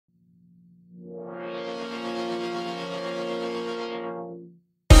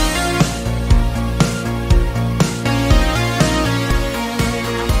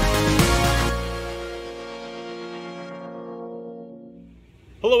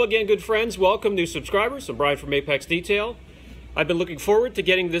Hello again, good friends. Welcome, new subscribers. I'm Brian from Apex Detail. I've been looking forward to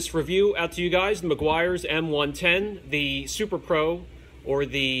getting this review out to you guys, the Meguiar's M110, the Super Pro or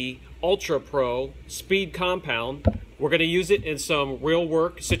the Ultra Pro Speed Compound. We're going to use it in some real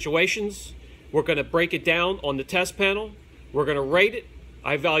work situations. We're going to break it down on the test panel. We're going to rate it.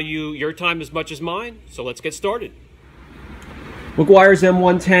 I value your time as much as mine, so let's get started. Meguiar's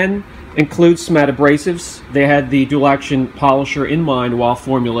M110 includes SMAT abrasives. They had the dual action polisher in mind while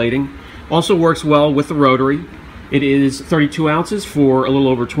formulating. Also works well with the rotary. It is 32 ounces for a little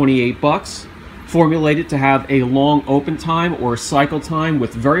over 28 bucks. Formulated to have a long open time or cycle time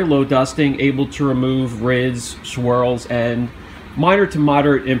with very low dusting, able to remove rids, swirls, and minor to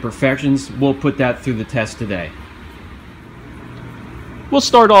moderate imperfections. We'll put that through the test today. We'll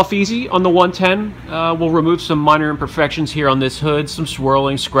start off easy on the 110. We'll remove some minor imperfections here on this hood, some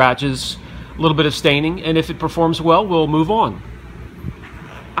swirling, scratches, a little bit of staining, and if it performs well, we'll move on.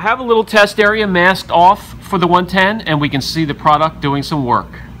 I have a little test area masked off for the 110, and we can see the product doing some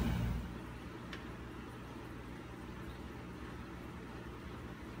work.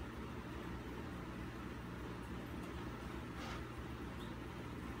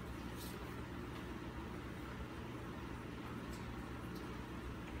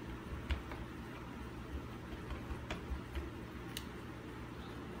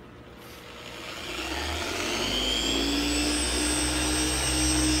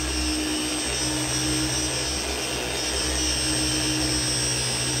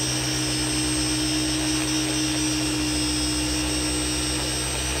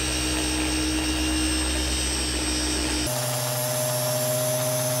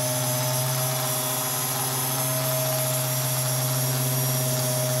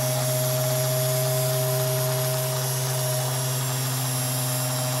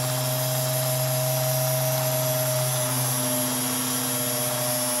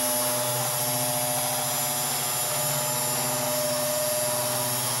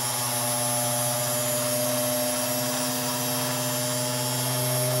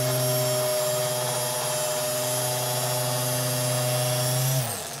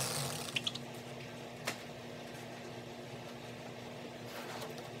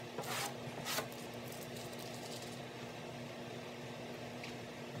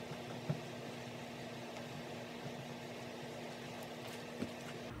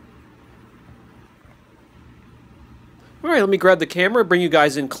 All right, let me grab the camera, bring you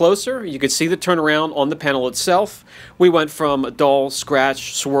guys in closer. You can see the turnaround on the panel itself. We went from a dull,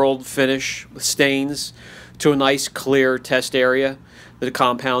 scratch, swirled finish with stains to a nice, clear test area. The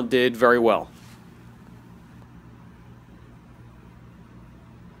compound did very well.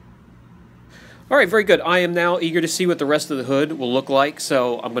 All right, very good. I am now eager to see what the rest of the hood will look like,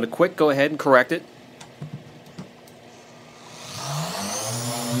 so I'm going to go ahead and correct it.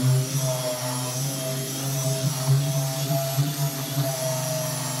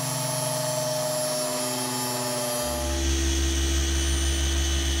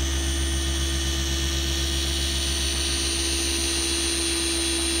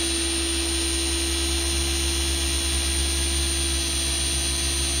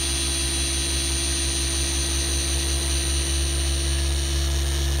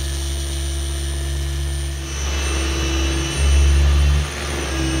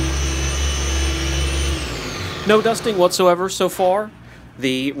 No dusting whatsoever so far.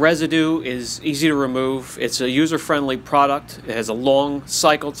 The residue is easy to remove. It's a user-friendly product. It has a long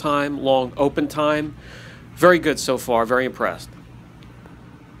cycle time, long open time. Very good so far, very impressed.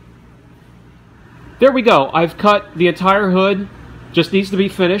 There we go. I've cut the entire hood. Just needs to be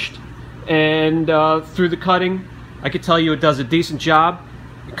finished. And through the cutting, I could tell you it does a decent job.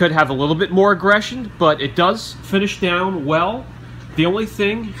 It could have a little bit more aggression, but it does finish down well. The only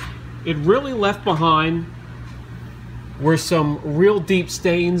thing it really left behind were some real deep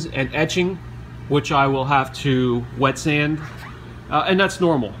stains and etching, which I will have to wet sand, and that's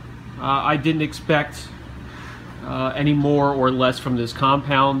normal. I didn't expect any more or less from this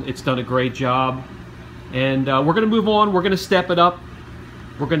compound. It's done a great job, and we're going to move on. We're going to step it up.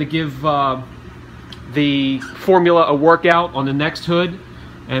 We're going to give the formula a workout on the next hood,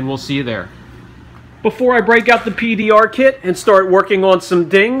 and we'll see you there. Before I break out the PDR kit and start working on some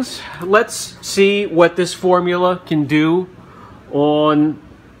dings, let's see what this formula can do on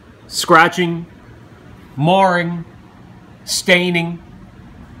scratching, marring, staining,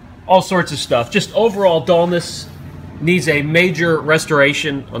 all sorts of stuff. Just overall dullness needs a major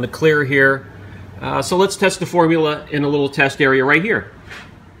restoration on the clear here. So let's test the formula in a little test area right here.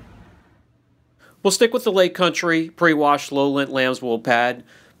 We'll stick with the Lake Country pre-washed low-lint lamb's wool pad.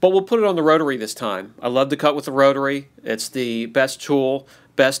 But we'll put it on the rotary this time. I love to cut with the rotary. It's the best tool,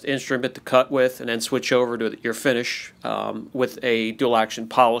 best instrument to cut with, and then switch over to your finish with a dual action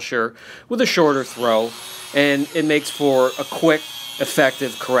polisher with a shorter throw, and it makes for a quick,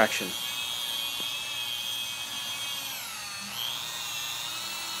 effective correction.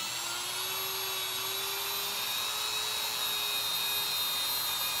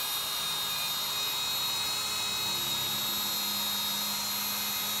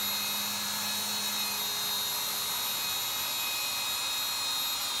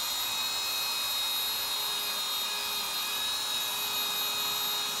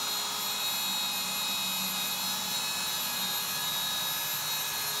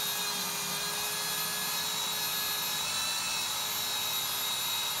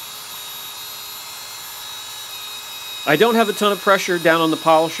 I don't have a ton of pressure down on the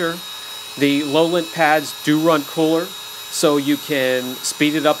polisher. The low lint pads do run cooler, so you can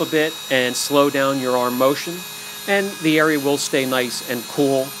speed it up a bit and slow down your arm motion, and the area will stay nice and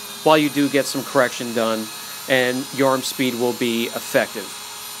cool while you do get some correction done, and your arm speed will be effective.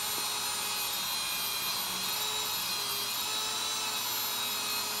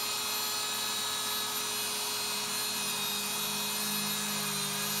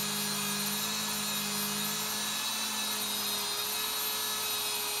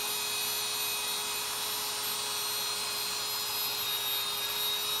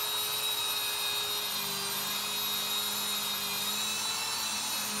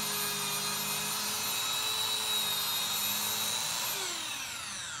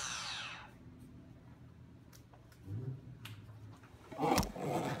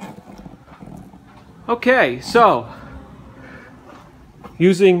 Okay, so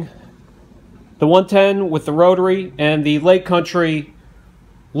using the 110 with the rotary and the Lake Country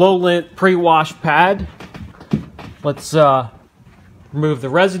low lint pre-wash pad, let's remove the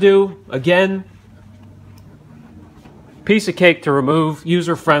residue. Again, piece of cake to remove,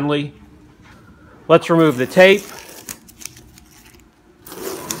 user friendly. Let's remove the tape.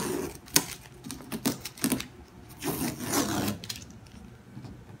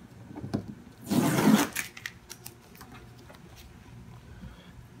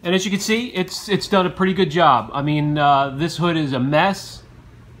 And as you can see, it's done a pretty good job. I mean, this hood is a mess.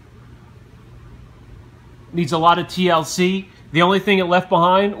 Needs a lot of TLC. The only thing it left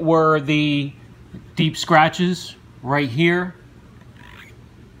behind were the deep scratches right here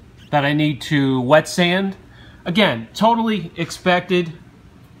that I need to wet sand. Again, totally expected.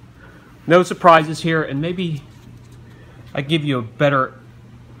 No surprises here, and maybe I give you a better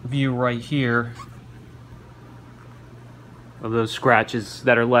view right here of those scratches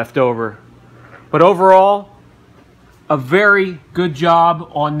that are left over. But overall, a very good job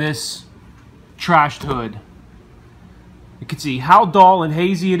on this trashed hood. You can see how dull and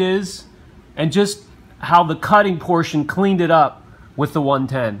hazy it is, and just how the cutting portion cleaned it up with the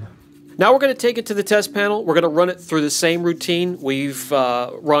 110. Now we're going to take it to the test panel. We're going to run it through the same routine. We've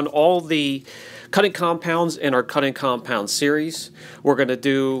run all the cutting compounds in our cutting compound series. We're going to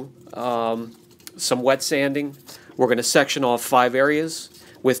do some wet sanding. We're going to section off 5 areas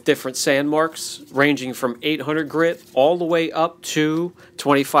with different sand marks ranging from 800 grit all the way up to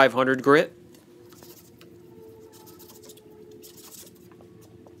 2500 grit.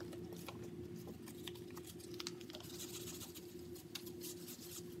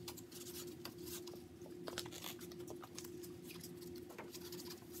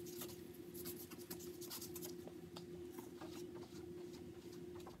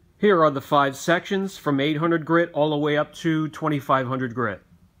 Here are the 5 sections from 800 grit all the way up to 2500 grit.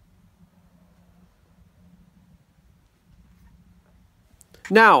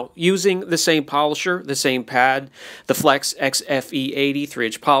 Now, using the same polisher, the same pad, the Flex XFE80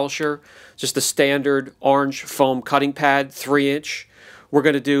 3-inch polisher, just the standard orange foam cutting pad, 3-inch. We're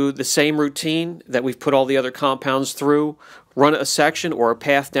going to do the same routine that we've put all the other compounds through, run a section or a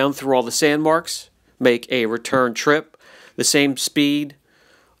path down through all the sand marks, make a return trip, the same speed,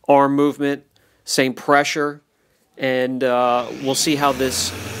 arm movement, same pressure, and we'll see how this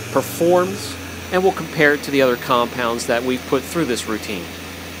performs, and we'll compare it to the other compounds that we've put through this routine.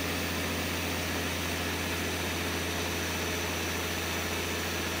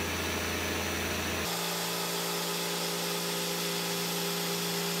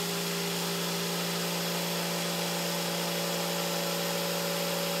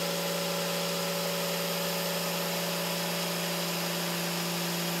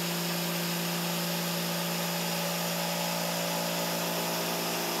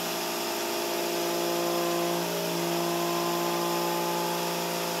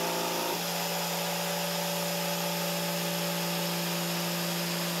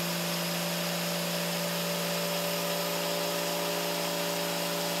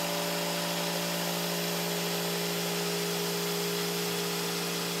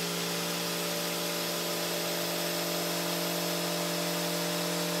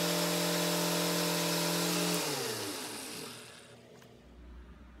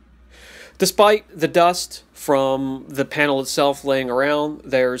 Despite the dust from the panel itself laying around,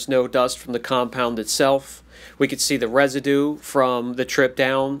 there's no dust from the compound itself. We could see the residue from the trip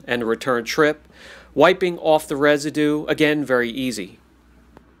down and the return trip. Wiping off the residue, again, very easy.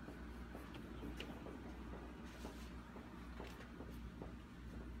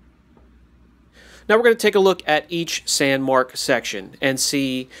 Now we're going to take a look at each sand mark section and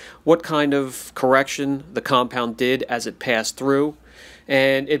see what kind of correction the compound did as it passed through.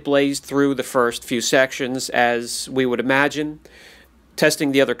 And it blazed through the first few sections as we would imagine.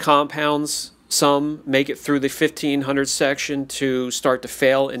 Testing the other compounds, some make it through the 1500 section to start to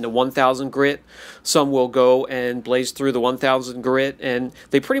fail in the 1000 grit. Some will go and blaze through the 1000 grit, and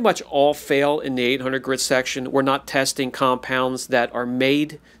they pretty much all fail in the 800 grit section. We're not testing compounds that are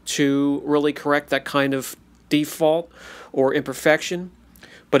made to really correct that kind of default or imperfection,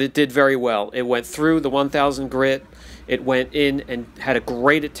 but it did very well. It went through the 1000 grit. It went in and had a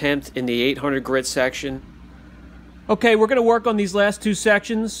great attempt in the 800 grit section. Okay, we're going to work on these last two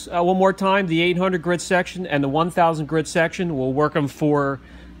sections one more time, the 800 grit section and the 1000 grit section. We'll work them for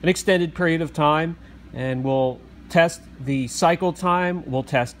an extended period of time, and we'll test the cycle time, we'll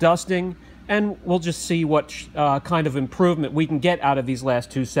test dusting, and we'll just see what kind of improvement we can get out of these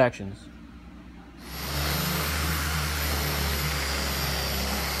last two sections.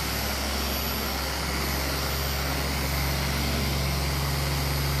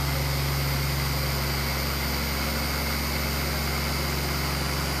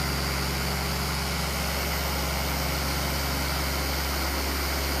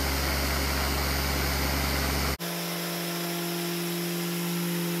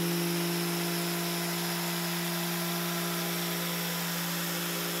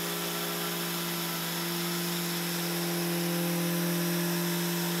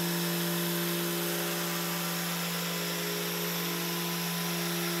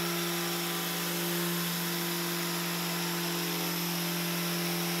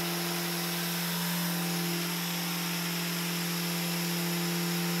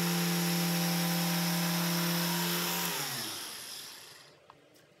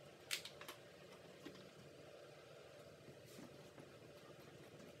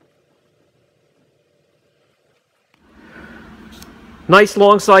 Nice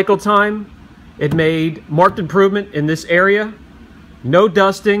long cycle time. It made marked improvement in this area. No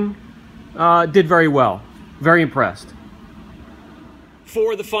dusting. Did very well. Very impressed.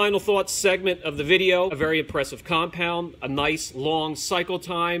 For the final thoughts segment of the video, a very impressive compound, a nice long cycle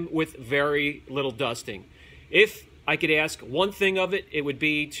time with very little dusting. If I could ask one thing of it, it would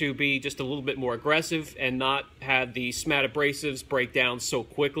be to be just a little bit more aggressive and not have the SMAT abrasives break down so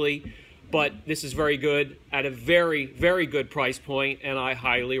quickly. But this is very good at a very, very good price point, and I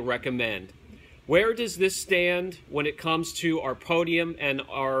highly recommend. Where does this stand when it comes to our podium and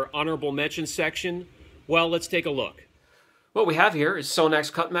our honorable mention section? Well, let's take a look. What we have here is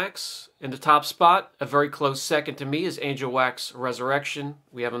Sonax Cutmax. In the top spot, a very close second to me is Angel Wax Resurrection.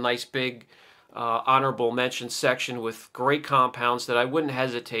 We have a nice big honorable mention section with great compounds that I wouldn't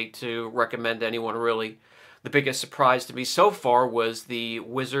hesitate to recommend to anyone really. The biggest surprise to me so far was the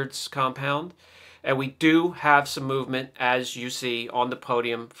Wizards compound. And we do have some movement, as you see, on the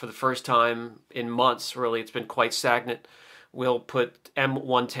podium for the first time in months, really. It's been quite stagnant. We'll put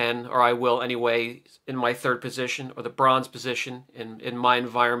M110, or I will anyway, in my third position, or the bronze position. In my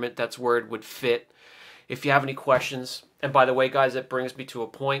environment, that's where it would fit. If you have any questions, and by the way, guys, that brings me to a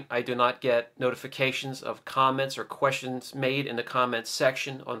point. I do not get notifications of comments or questions made in the comments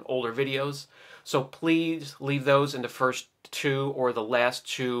section on older videos. So please leave those in the first two or the last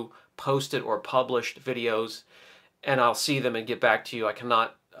two posted or published videos, and I'll see them and get back to you. I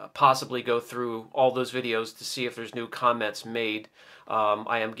cannot possibly go through all those videos to see if there's new comments made.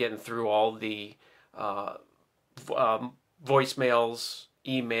 I am getting through all the voicemails,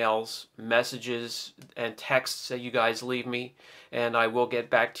 emails, messages, and texts that you guys leave me, and I will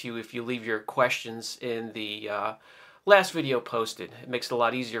get back to you if you leave your questions in the last video posted. It makes it a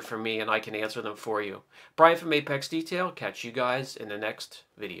lot easier for me, and I can answer them for you. Brian from Apex Detail. Catch you guys in the next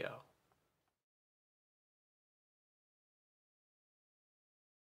video.